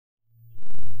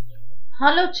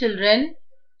Hello children,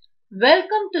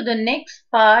 welcome to the next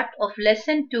part of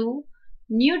lesson 2,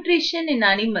 Nutrition in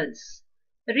Animals.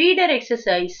 Reader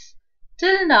exercise.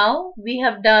 Till now we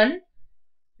have done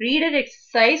reader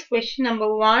exercise question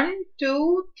number 1,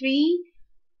 2, 3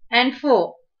 and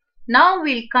 4. Now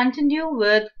we'll continue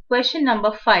with question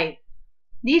number 5.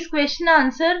 These question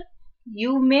answer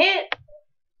you may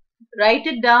write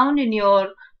it down in your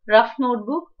rough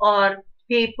notebook or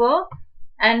paper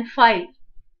and file,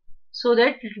 so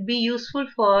that it will be useful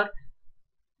for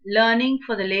learning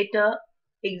for the later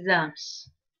exams.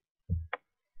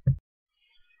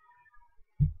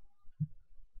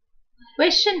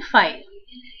 Question 5.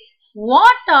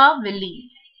 What are villi?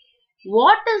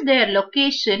 What is their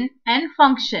location and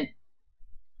function?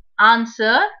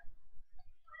 Answer.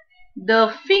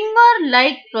 The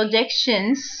finger-like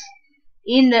projections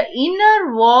in the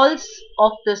inner walls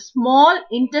of the small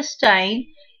intestine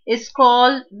is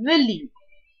called villi.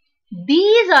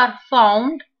 These are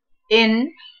found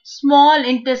in small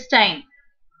intestine.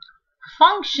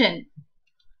 Function.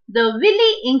 The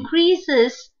villi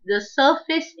increases the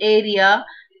surface area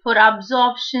for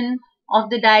absorption of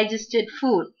the digested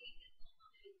food.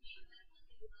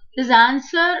 This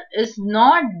answer is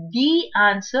not the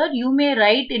answer. You may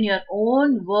write in your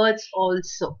own words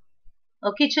also.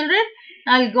 Okay children,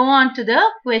 I'll go on to the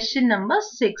question number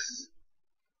 6.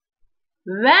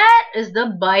 Where is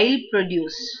the bile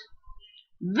produced?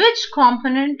 Which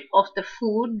component of the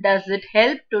food does it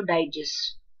help to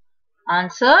digest?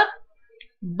 Answer.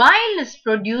 Bile is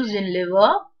produced in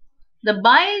liver. The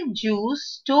bile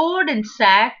juice stored in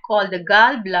sac called the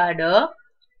gallbladder.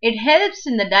 It helps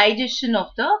in the digestion of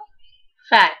the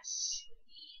fats.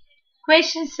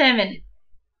 Question 7.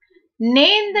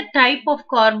 Name the type of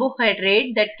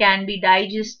carbohydrate that can be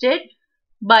digested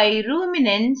by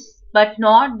ruminants but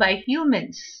not by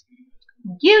humans.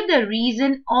 Give the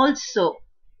reason also.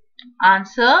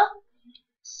 Answer.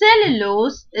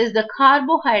 Cellulose is the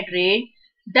carbohydrate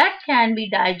that can be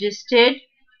digested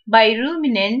by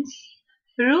ruminants.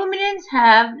 Ruminants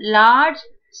have large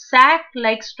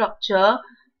sac-like structure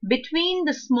between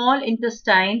the small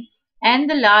intestine and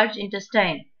the large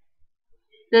intestine.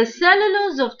 The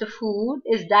cellulose of the food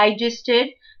is digested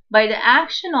by the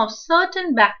action of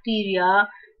certain bacteria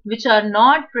which are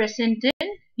not present in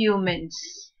humans.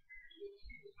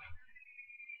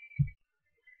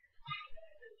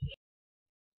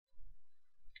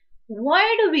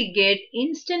 Why do we get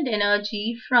instant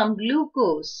energy from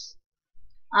glucose?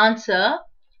 Answer.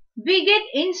 We get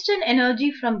instant energy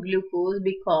from glucose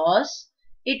because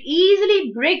it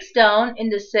easily breaks down in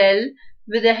the cell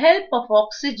with the help of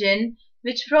oxygen,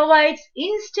 which provides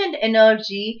instant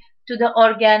energy to the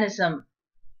organism.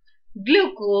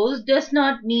 Glucose does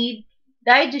not need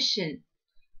digestion.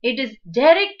 It is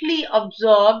directly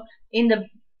absorbed in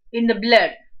the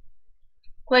blood.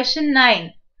 Question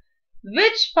 9.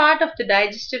 Which part of the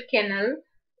digestive canal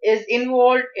is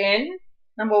involved in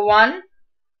number 1,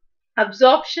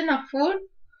 absorption of food,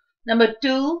 number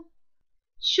 2,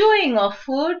 chewing of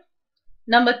food,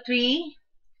 number 3,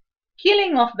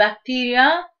 killing of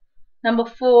bacteria, number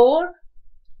 4,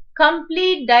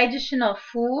 complete digestion of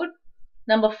food,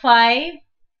 number 5,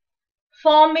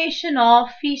 formation of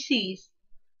feces?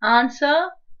 Answer.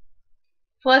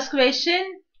 First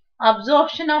question,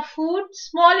 absorption of food,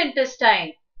 small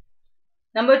intestine.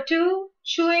 Number 2,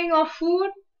 chewing of food,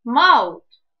 mouth.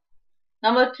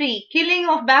 Number 3, killing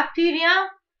of bacteria,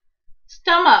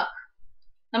 stomach.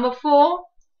 Number 4,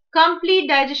 complete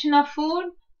digestion of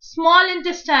food, small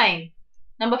intestine.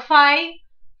 Number 5,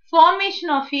 formation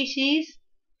of feces,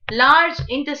 large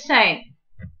intestine.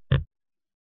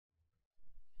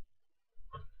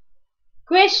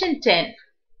 Question 10.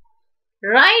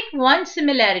 Write one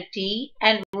similarity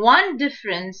and one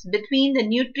difference between the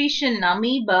nutrition in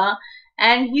amoeba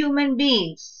and human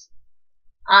beings.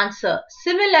 Answer.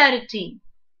 Similarity.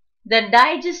 The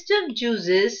digestive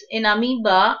juices in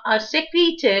amoeba are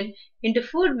secreted into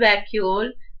food vacuole,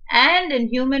 and in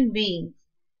human beings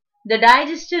the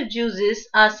digestive juices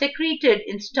are secreted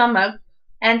in stomach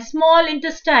and small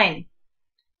intestine.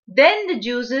 Then the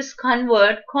juices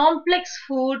convert complex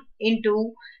food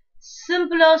into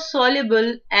simpler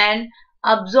soluble and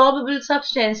absorbable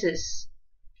substances.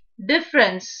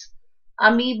 Difference.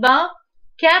 Amoeba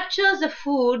captures the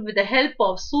food with the help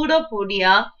of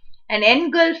pseudopodia and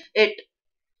engulf it.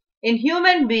 In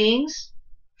human beings,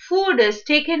 food is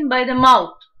taken by the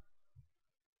mouth.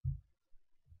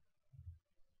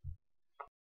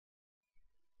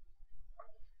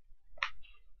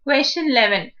 Question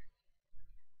 11.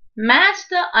 Match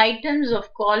the items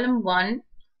of column 1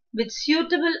 with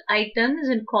suitable items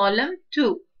in column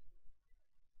 2.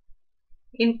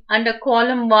 Under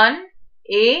column 1,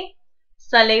 A.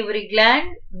 Salivary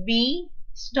gland, B.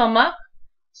 Stomach,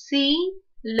 C.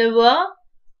 Liver,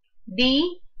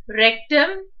 D. Rectum,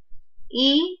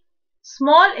 E.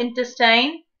 Small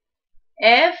intestine,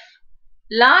 F.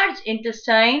 Large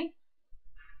intestine.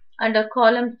 Under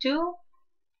column 2,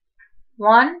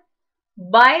 1.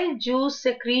 Bile juice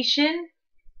secretion,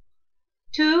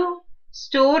 2.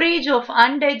 Storage of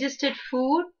undigested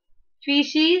food,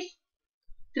 feces,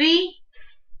 3.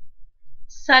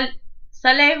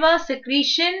 Saliva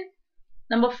secretion,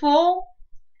 number 4.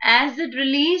 Acid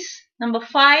release, number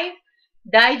 5.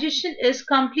 Digestion is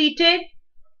completed,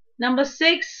 number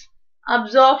 6.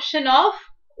 Absorption of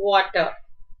water.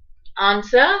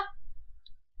 Answer: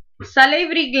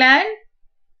 salivary gland,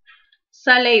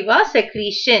 saliva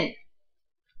secretion.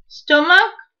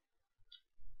 Stomach,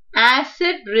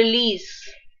 acid release.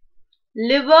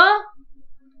 Liver,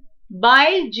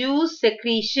 bile juice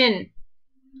secretion.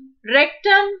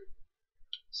 Rectum,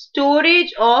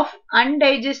 storage of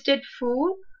undigested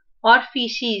food or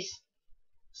feces.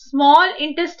 Small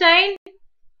intestine,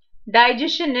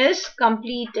 digestion is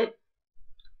completed.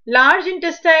 Large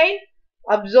intestine,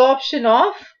 absorption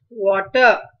of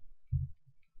water.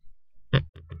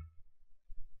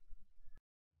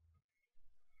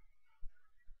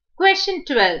 Question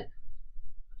 12.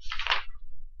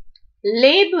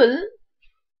 Label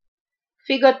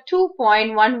figure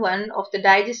 2.11 of the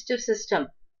digestive system.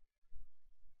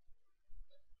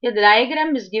 Here the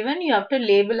diagram is given, you have to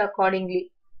label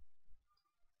accordingly.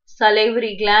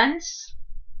 Salivary glands,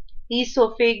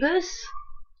 esophagus,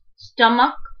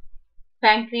 stomach,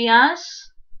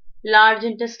 pancreas, large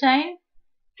intestine,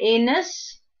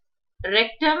 anus,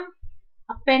 rectum,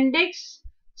 appendix,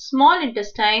 small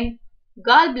intestine,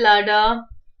 gallbladder,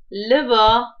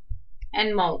 liver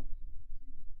and mouth.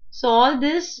 So all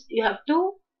this you have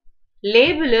to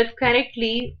label it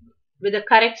correctly with the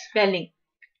correct spelling.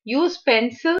 Use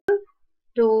pencil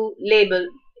to label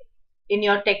in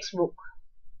your textbook.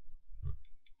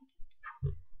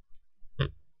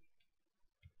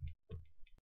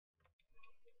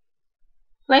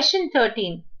 Question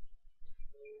 13.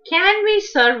 Can we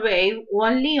survive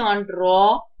only on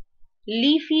raw,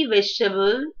 leafy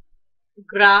vegetable,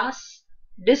 grass?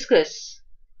 Discuss.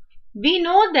 We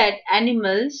know that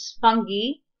animals,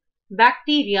 fungi,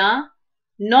 bacteria,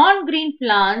 non-green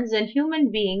plants and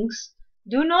human beings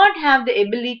do not have the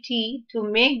ability to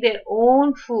make their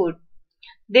own food.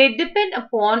 They depend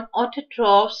upon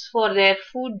autotrophs for their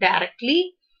food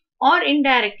directly or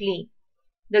indirectly.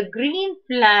 The green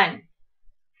plant,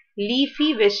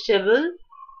 leafy vegetable,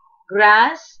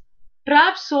 grass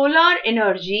trap solar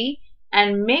energy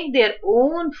and make their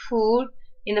own food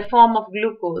in the form of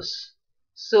glucose.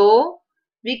 So,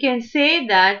 we can say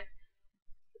that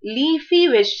leafy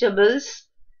vegetables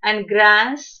and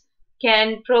grass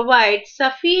can provide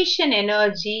sufficient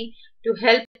energy to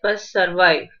help us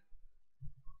survive.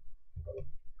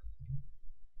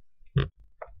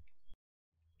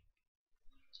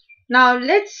 Now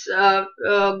let's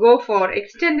go for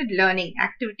extended learning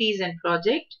activities and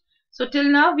project. So till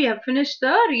now we have finished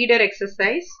the reader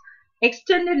exercise.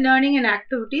 Extended learning and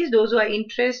activities, those who are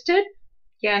interested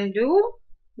can do.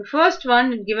 The first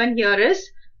one given here is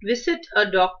visit a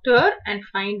doctor and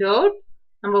find out.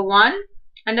 Number 1,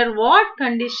 under what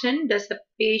condition does a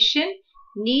patient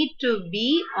need to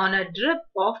be on a drip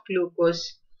of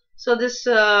glucose? So this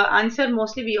answer,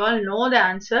 mostly we all know the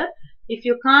answer. If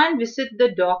you can't visit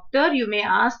the doctor, you may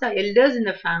ask the elders in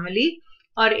the family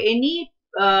or any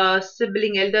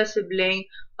sibling, elder sibling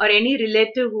or any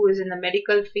relative who is in the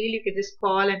medical field. You can just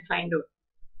call and find out.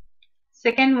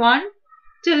 Second one,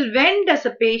 till when does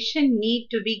a patient need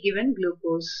to be given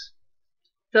glucose?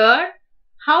 Third,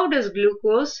 how does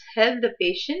glucose help the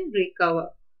patient recover?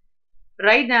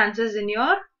 Write the answers in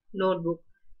your notebook.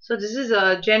 So this is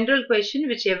a general question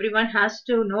which everyone has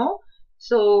to know.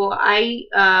 So I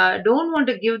don't want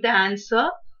to give the answer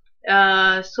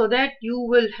so that you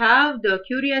will have the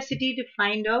curiosity to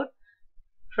find out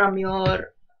from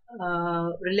your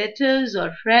relatives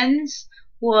or friends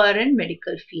who are in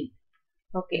medical field.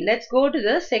 Okay, let's go to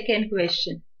the second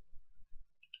question.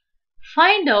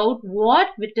 Find out what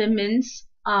vitamins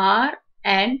are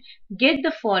and get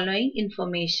the following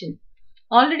information.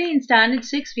 Already in standard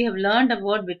 6 we have learned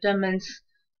about vitamins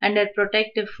under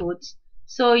protective foods.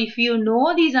 So if you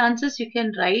know these answers, you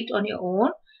can write on your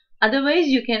own. Otherwise,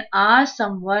 you can ask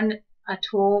someone at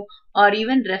home or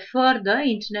even refer the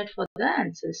internet for the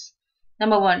answers.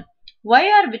 Number 1, why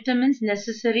are vitamins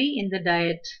necessary in the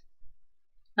diet?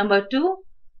 Number 2,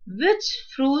 which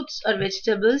fruits or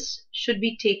vegetables should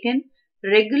be taken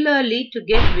regularly to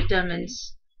get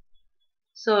vitamins?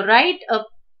 So write a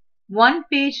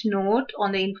one-page note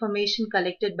on the information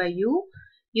collected by you.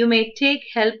 You may take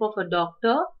help of a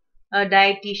doctor, a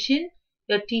dietitian,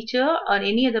 your teacher, or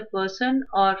any other person,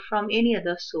 or from any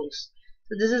other source.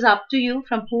 So this is up to you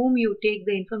from whom you take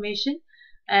the information,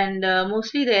 and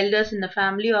mostly the elders in the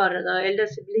family or the elder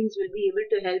siblings will be able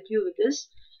to help you with this.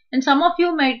 And some of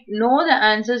you might know the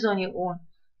answers on your own.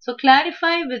 So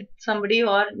clarify with somebody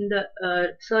or in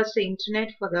the search the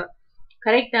internet for the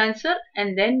correct answer,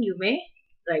 and then you may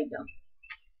write down.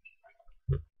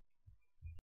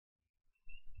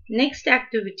 Next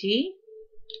activity,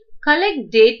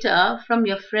 collect data from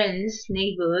your friends,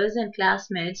 neighbors and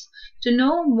classmates to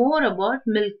know more about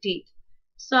milk teeth.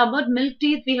 So about milk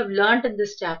teeth we have learnt in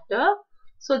this chapter.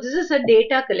 So this is a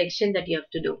data collection that you have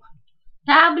to do.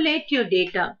 Tabulate your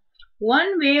data.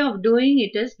 One way of doing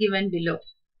it is given below.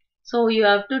 So you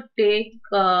have to take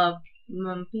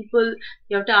people,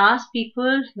 you have to ask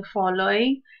people the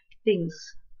following things.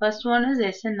 First one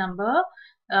is SN number.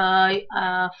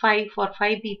 5 for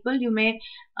 5 people. You may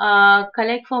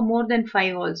collect for more than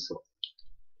 5 also.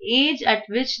 Age at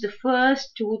which the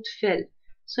first tooth fell.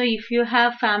 So if you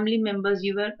have family members,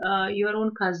 your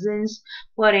own cousins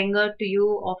who are younger to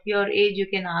you of your age, you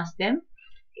can ask them.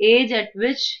 Age at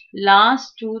which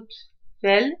last tooth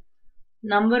fell,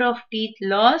 number of teeth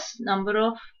lost, number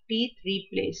of teeth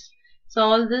replaced. So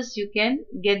all this you can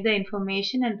get the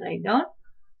information and write down.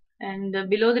 And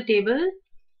below the table,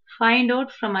 find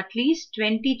out from at least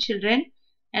 20 children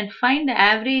and find the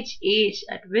average age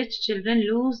at which children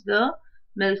lose the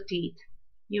milk teeth.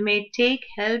 You may take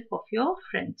help of your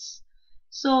friends.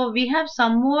 So we have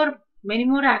many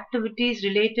more activities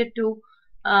related to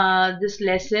this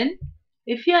lesson.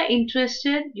 If you are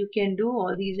interested, you can do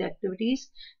all these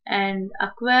activities and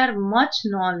acquire much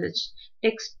knowledge.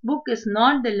 Textbook is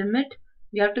not the limit.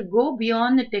 We have to go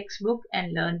beyond the textbook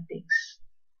and learn things.